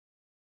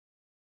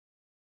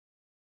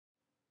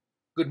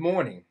Good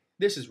morning.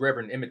 This is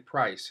Reverend Emmett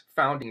Price,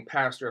 founding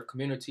pastor of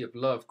Community of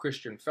Love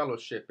Christian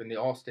Fellowship in the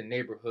Allston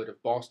neighborhood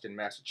of Boston,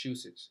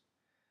 Massachusetts.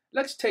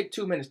 Let's take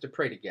 2 minutes to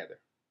pray together.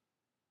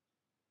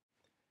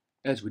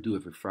 As we do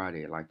every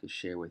Friday, I'd like to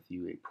share with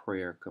you a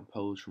prayer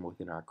composed from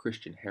within our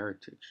Christian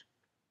heritage.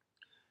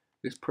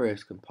 This prayer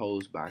is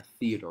composed by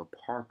Theodore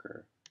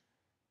Parker,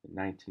 the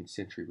 19th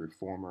century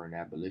reformer and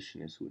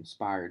abolitionist who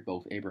inspired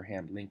both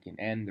Abraham Lincoln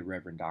and the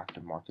Reverend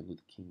Dr. Martin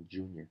Luther King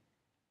Jr.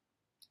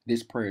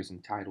 This prayer is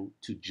entitled,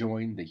 To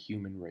Join the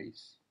Human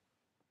Race.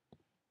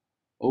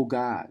 O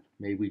God,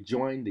 may we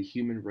join the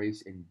human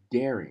race in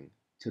daring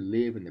to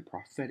live in the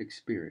prophetic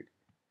spirit,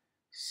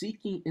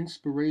 seeking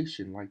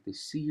inspiration like the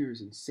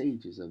seers and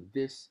sages of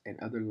this and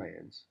other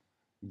lands,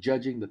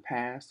 judging the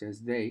past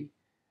as they,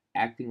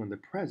 acting on the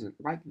present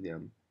like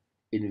them,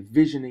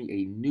 envisioning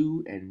a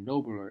new and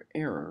nobler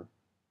era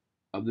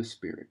of the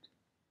Spirit.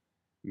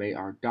 May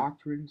our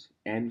doctrines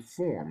and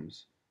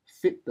forms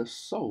fit the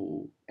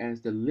soul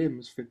as the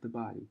limbs fit the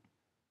body,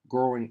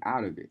 growing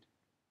out of it,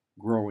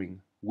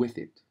 growing with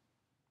it.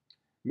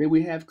 May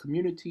we have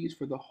communities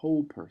for the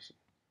whole person,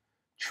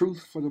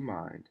 truth for the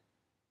mind,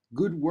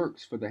 good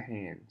works for the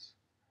hands,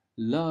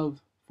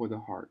 love for the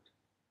heart,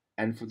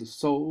 and for the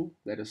soul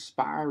that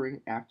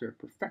aspiring after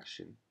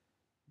perfection,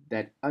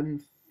 that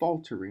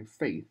unfaltering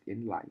faith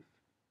in life,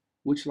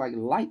 which like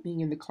lightning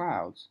in the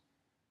clouds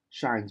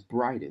shines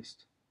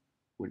brightest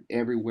when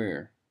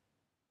everywhere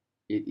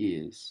it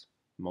is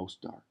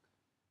most dark.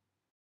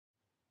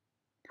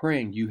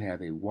 Praying you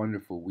have a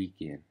wonderful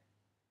weekend.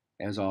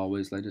 As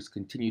always, let us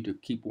continue to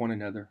keep one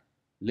another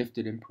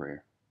lifted in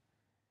prayer.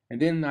 And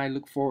then I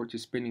look forward to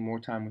spending more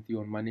time with you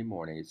on Monday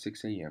morning at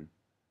 6 a.m.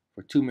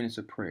 for 2 minutes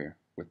of prayer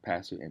with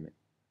Pastor Emmett.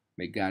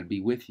 May God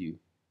be with you.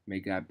 May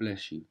God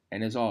bless you.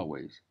 And as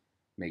always,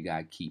 may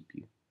God keep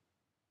you.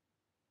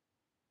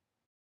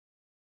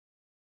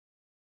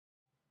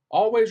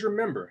 Always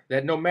remember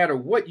that no matter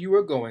what you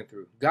are going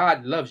through,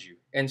 God loves you,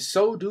 and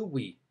so do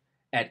we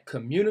at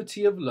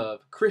Community of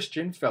Love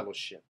Christian Fellowship.